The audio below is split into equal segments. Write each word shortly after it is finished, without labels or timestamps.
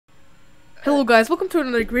Hello guys, welcome to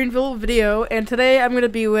another Greenville video, and today I'm going to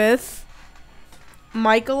be with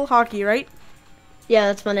Michael Hockey, right? Yeah,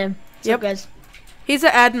 that's my name. What's up, guys? He's an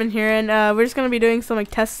admin here, and we're just going to be doing some like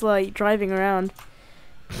Tesla driving around.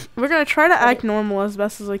 We're going to try to act normal as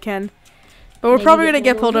best as we can, but we're probably going to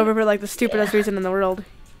get pulled over for like the stupidest reason in the world.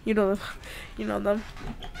 You know them.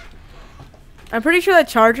 I'm pretty sure that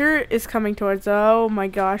Charger is coming towards. Oh my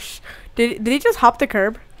gosh. Did he just hop the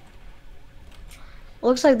curb?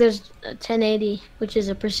 Looks like there's a 1080, which is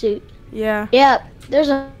a pursuit. Yeah. Yeah, there's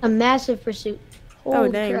a massive pursuit.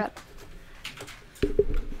 Holy dang. crap.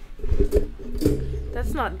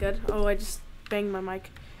 That's not good. Oh, I just banged my mic.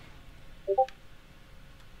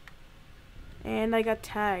 And I got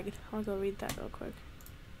tagged. I'll go read that real quick.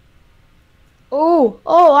 Oh,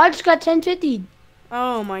 I just got 1050.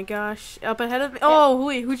 Oh my gosh. Up ahead of me. Oh,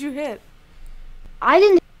 wait, who'd you hit? I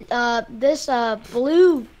didn't, this,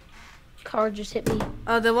 blue car just hit me.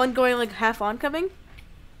 The one going like half oncoming?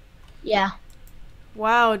 Yeah.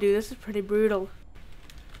 Wow, dude, this is pretty brutal.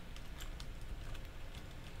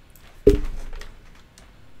 Well,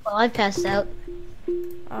 I passed out.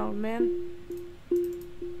 Oh, man.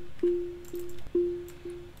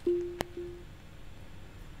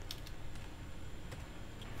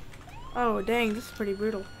 Oh, dang, this is pretty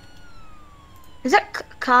brutal. Is that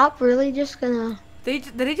cop really just gonna... Did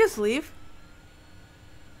he just leave?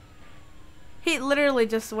 He literally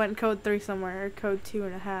just went code 3 somewhere, or code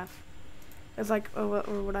 2.5. It's like, oh, what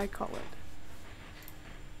would I call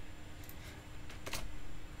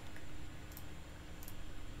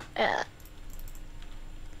it?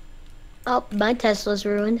 Oh, my Tesla's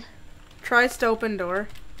ruined. Tries to open door.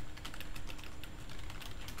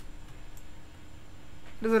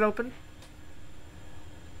 Does it open?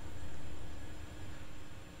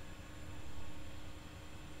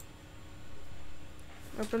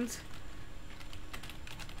 Opens.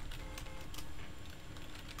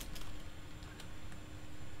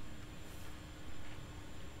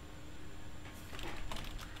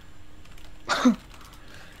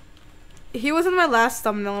 He was in my last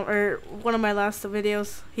thumbnail, or one of my last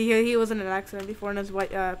videos. He was in an accident before in his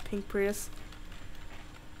white pink Prius.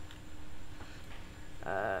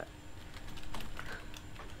 Are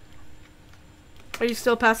you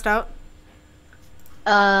still passed out?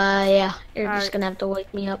 Yeah. You're All just right. gonna have to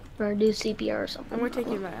wake me up or do CPR or something. I'm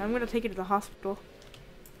gonna take you to the hospital.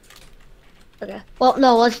 Okay. Well,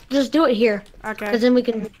 no, let's just do it here. Okay. Because then we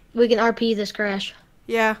can RP this crash.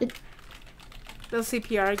 Yeah. They'll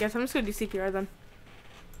CPR, I guess. I'm just gonna do CPR then.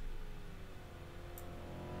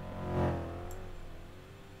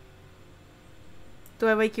 Do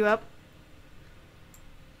I wake you up?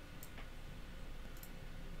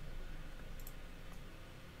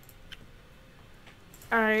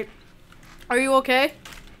 Alright. Are you okay?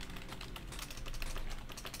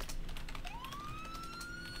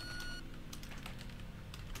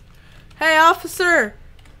 Hey, officer!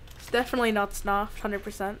 It's definitely not snuffed,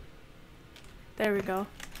 100%. There we go.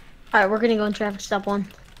 Alright, we're gonna go in traffic stop 1.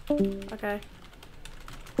 Okay.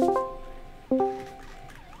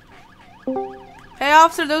 Hey,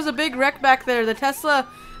 officer, there was a big wreck back there. The Tesla,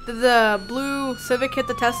 the blue Civic hit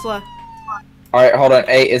the Tesla. Alright, hold on.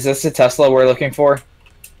 Hey, is this the Tesla we're looking for?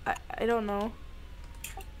 I don't know.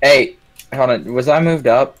 Hey, hold on. Was I moved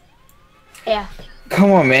up? Yeah.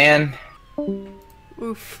 Come on, man.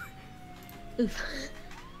 Oof. Oof.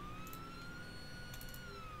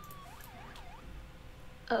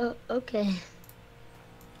 Okay.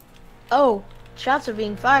 Oh, shots are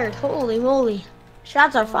being fired. Holy moly.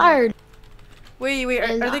 Shots are fired. Wait,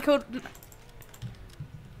 are they code?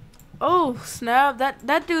 Oh, snap.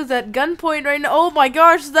 That dude's at gunpoint right now. Oh my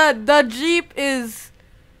gosh, that Jeep is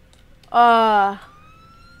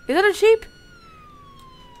is that a Jeep?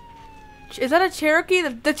 Is that a Cherokee?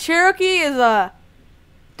 The Cherokee is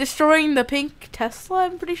destroying the pink Tesla,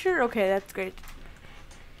 I'm pretty sure. Okay, that's great.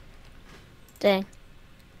 Dang.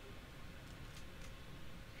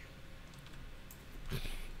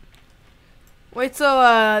 Wait,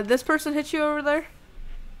 so this person hit you over there?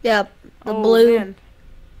 Yep. The Oh, blue. man.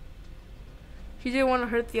 He didn't want to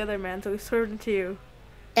hurt the other man, so he swerved into you.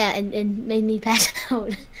 Yeah, and made me pass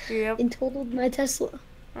out. Yep. And totaled my Tesla.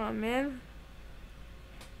 Oh, man.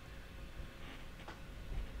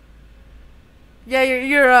 Yeah,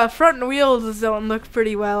 your front wheels don't look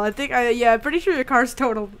pretty well. I'm pretty sure your car's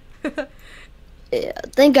totaled. Yeah,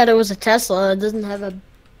 thank God it was a Tesla. It doesn't have a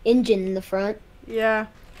engine in the front. Yeah.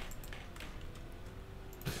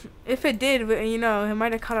 If it did, you know, it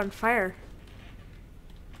might have caught on fire.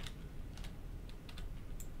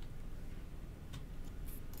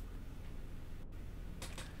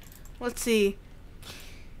 Let's see.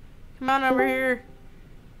 Come on over here.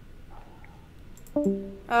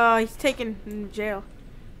 He's taken in jail.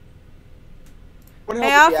 What Hey,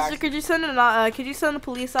 happened, officer, Jack? could you send a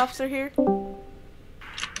police officer here?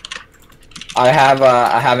 I have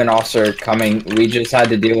an officer coming. We just had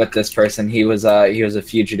to deal with this person. He was a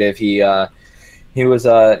fugitive. He was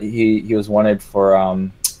wanted for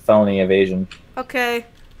felony evasion. Okay.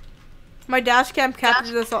 My dash cam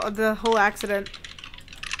captured the whole accident.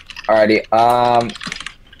 Alrighty.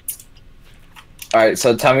 Alright.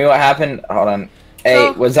 So tell me what happened. Hold on. Hey,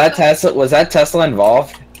 So- was that Tesla? Was that Tesla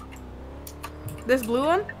involved? This blue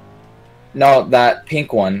one? No, that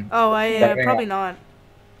pink one. Oh, Driving probably not.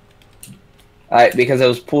 Alright, because it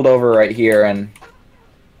was pulled over right here, and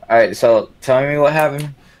alright. So tell me what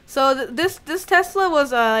happened. So this Tesla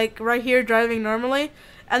was like right here driving normally,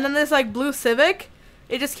 and then this like blue Civic,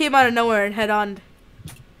 it just came out of nowhere and head on.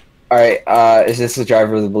 Alright. Is this the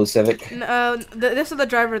driver of the blue Civic? This is the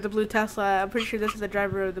driver of the blue Tesla. I'm pretty sure this is the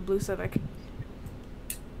driver of the blue Civic.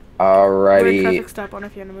 We're at Alrighty. traffic stop. On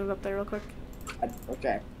if you want to move up there real quick.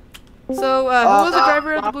 Okay. So who was the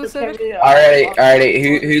driver of the blue Civic?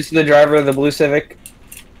 Alrighty. Who's the driver of the blue Civic?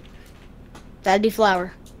 That'd be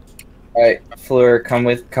Flower. Alright, Fleur, come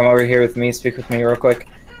over here with me. Speak with me real quick.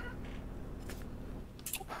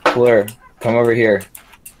 Fleur, come over here.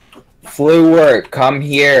 Fleur, come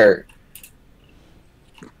here.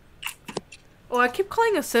 Oh, I kept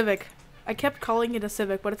calling it a Civic. I kept calling it a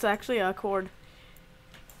Civic, but it's actually a Accord.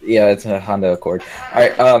 Yeah, it's a Honda Accord.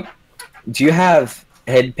 Alright, do you have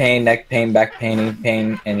head pain, neck pain, back pain, any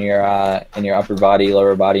pain in your upper body,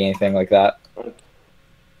 lower body, anything like that?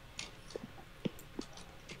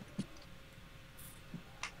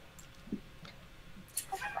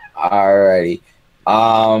 Alrighty.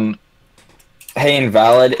 Hey,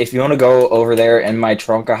 Invalid, if you want to go over there in my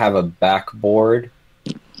trunk, I have a backboard.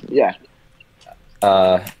 Yeah.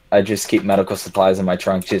 I just keep medical supplies in my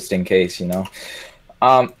trunk just in case, you know.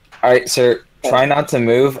 Alright, sir, try not to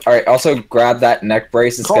move. Alright, also grab that neck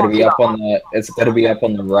brace. It's gonna be up on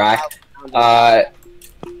the rack.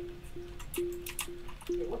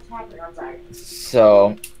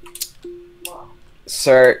 So,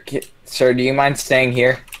 sir, do you mind staying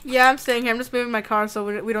here? Yeah, I'm staying here. I'm just moving my car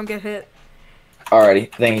so we don't get hit.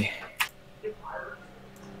 Alrighty, thank you.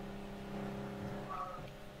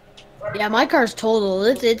 Yeah, my car's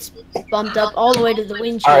totaled. It's bumped up all the way to the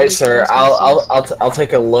windshield. All right, sir. I'll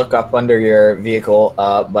take a look up under your vehicle.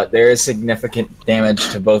 But there is significant damage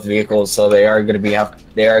to both vehicles, so they are going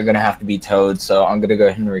to have to be towed. So I'm going to go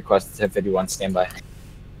ahead and request the 1051 standby.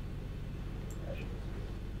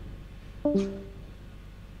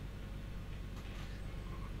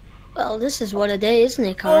 Well, this is what a day, isn't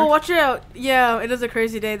it, Oh, car? watch out! Yeah, it is a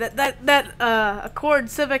crazy day. That Accord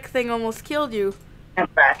Civic thing almost killed you.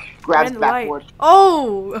 Get back. Grab the Ran light. backboard.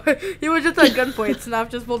 Oh! He was just at gunpoint. Snap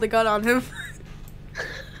just pulled a gun on him.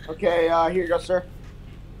 Okay, here you go, sir.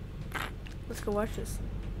 Let's go watch this.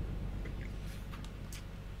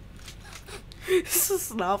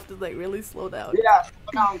 Snap just like really slow down. Yeah,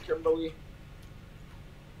 slow down, Kimberly.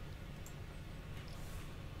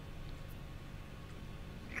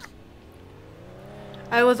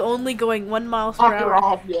 I was only going 1 mile per Knock her hour.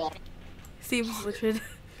 off, yeah. Seems legit.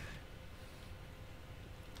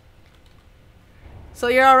 So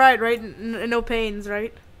you're alright, right? No pains,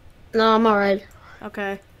 right? No, I'm alright.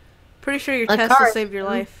 Okay. Pretty sure your My Tesla car- saved your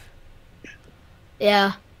life.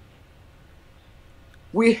 Yeah.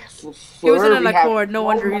 He was in an Accord. No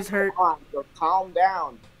wonder he's hurt. So calm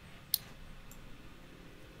down.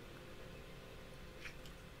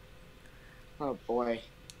 Oh boy.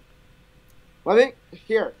 Let me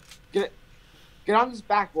get on this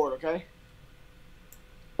backboard, okay?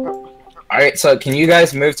 Alright, so can you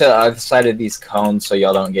guys move to the other side of these cones so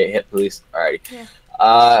y'all don't get hit, please? Alrighty. Yeah.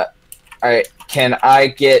 Alright, can I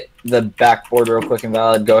get the backboard real quick,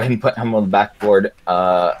 Invalid? Go ahead and put him on the backboard.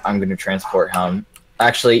 I'm gonna transport him.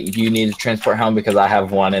 Actually, you need to transport him because I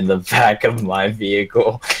have one in the back of my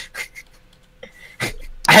vehicle.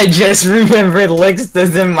 I just remembered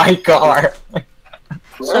Lixta's in my car.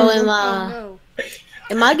 So Oh, no.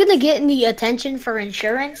 am I gonna get any attention for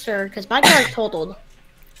insurance, or because my car's totaled?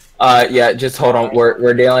 Yeah, just hold on.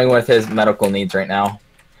 We're dealing with his medical needs right now.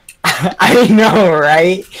 I know,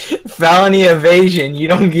 right? Felony evasion. You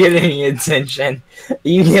don't get any attention.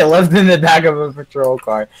 You get left in the back of a patrol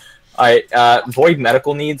car. Alright, void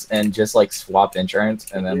medical needs and just like swap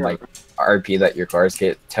insurance and then like RP that your cars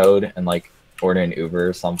get towed and like order an Uber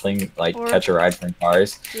or something, like Or- catch a ride from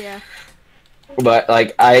cars. Yeah. But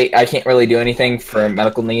like I can't really do anything for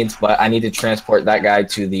medical needs, but I need to transport that guy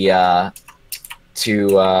to the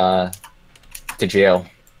to jail.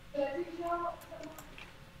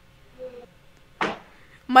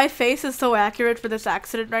 My face is so accurate for this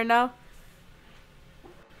accident right now.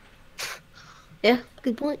 Yeah,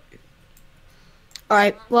 good point.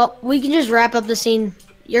 Alright, well, we can just wrap up the scene.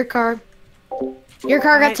 Your car got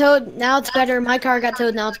Alright. towed, now it's better. My car got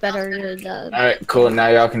towed, now it's better. Alright, cool. Now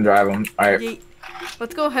y'all can drive them. Alright. Yeet.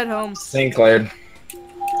 Let's go head home. Scene cleared.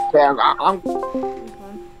 Okay, I'm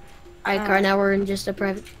Alright, car, now we're in just a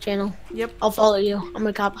private channel. Yep. I'll follow you. I'm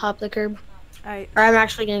gonna hop the curb. Alright. Or I'm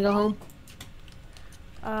actually gonna go home.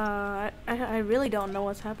 I really don't know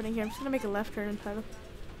what's happening here. I'm just gonna make a left turn inside of.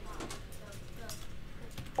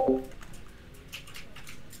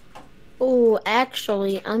 Oh,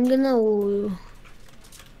 actually, I'm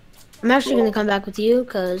actually gonna come back with you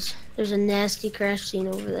because there's a nasty crash scene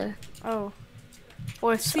over there. Oh. Oh,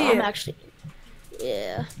 I So see I'm it. actually,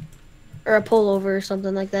 yeah, or a pullover or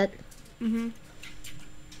something like that. Mm-hmm.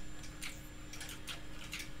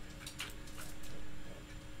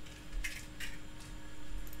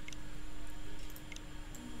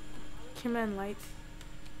 Come in, lights.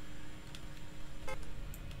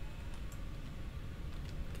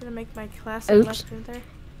 Gonna make my classic Oops. left turn there.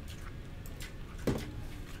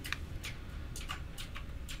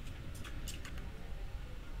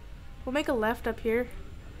 We'll make a left up here.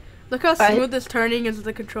 Look how Right. smooth this turning is with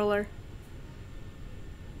the controller.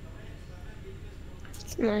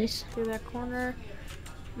 It's nice. Through that corner.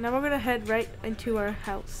 Now we're gonna head right into our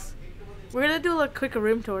house. We're gonna do a quick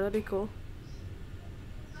room tour. That'd be cool.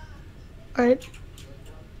 All right.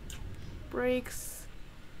 Brakes.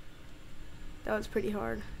 That was pretty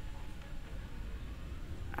hard.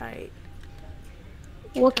 Alright.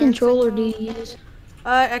 What controller do you use?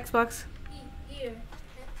 Xbox.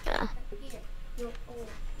 Yeah.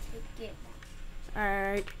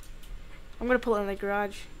 Alright. I'm gonna pull it in the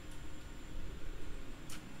garage.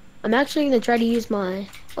 I'm actually gonna try to use my.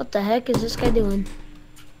 What the heck is this guy doing?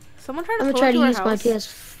 Someone trying to I'm pull gonna try into to our use my house.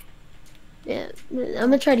 PS. Yeah, I'm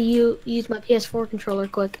gonna try to use my PS4 controller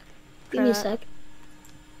quick. Give me a sec.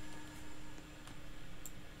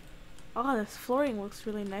 Oh, this flooring looks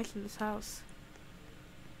really nice in this house.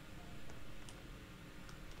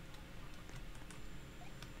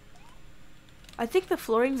 I think the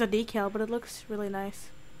flooring's a decal, but it looks really nice.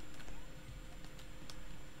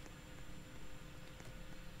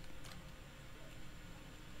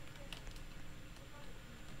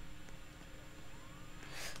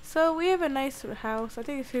 So we have a nice house. I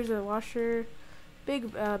think here's a washer,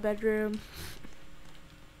 big bedroom,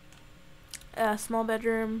 small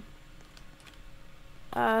bedroom,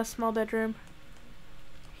 small bedroom,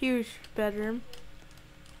 huge bedroom.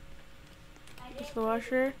 This is the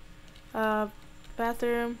washer,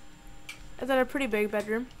 bathroom, and then a pretty big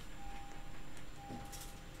bedroom.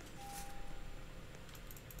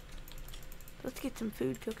 Let's get some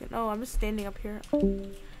food cooking. Oh, I'm just standing up here.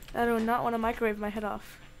 I do not want to microwave my head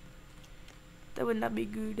off. That would not be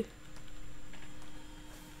good.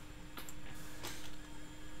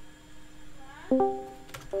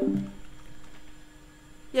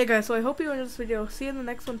 Yeah guys, so I hope you enjoyed this video. See you in the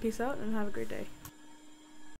next one. Peace out and have a great day.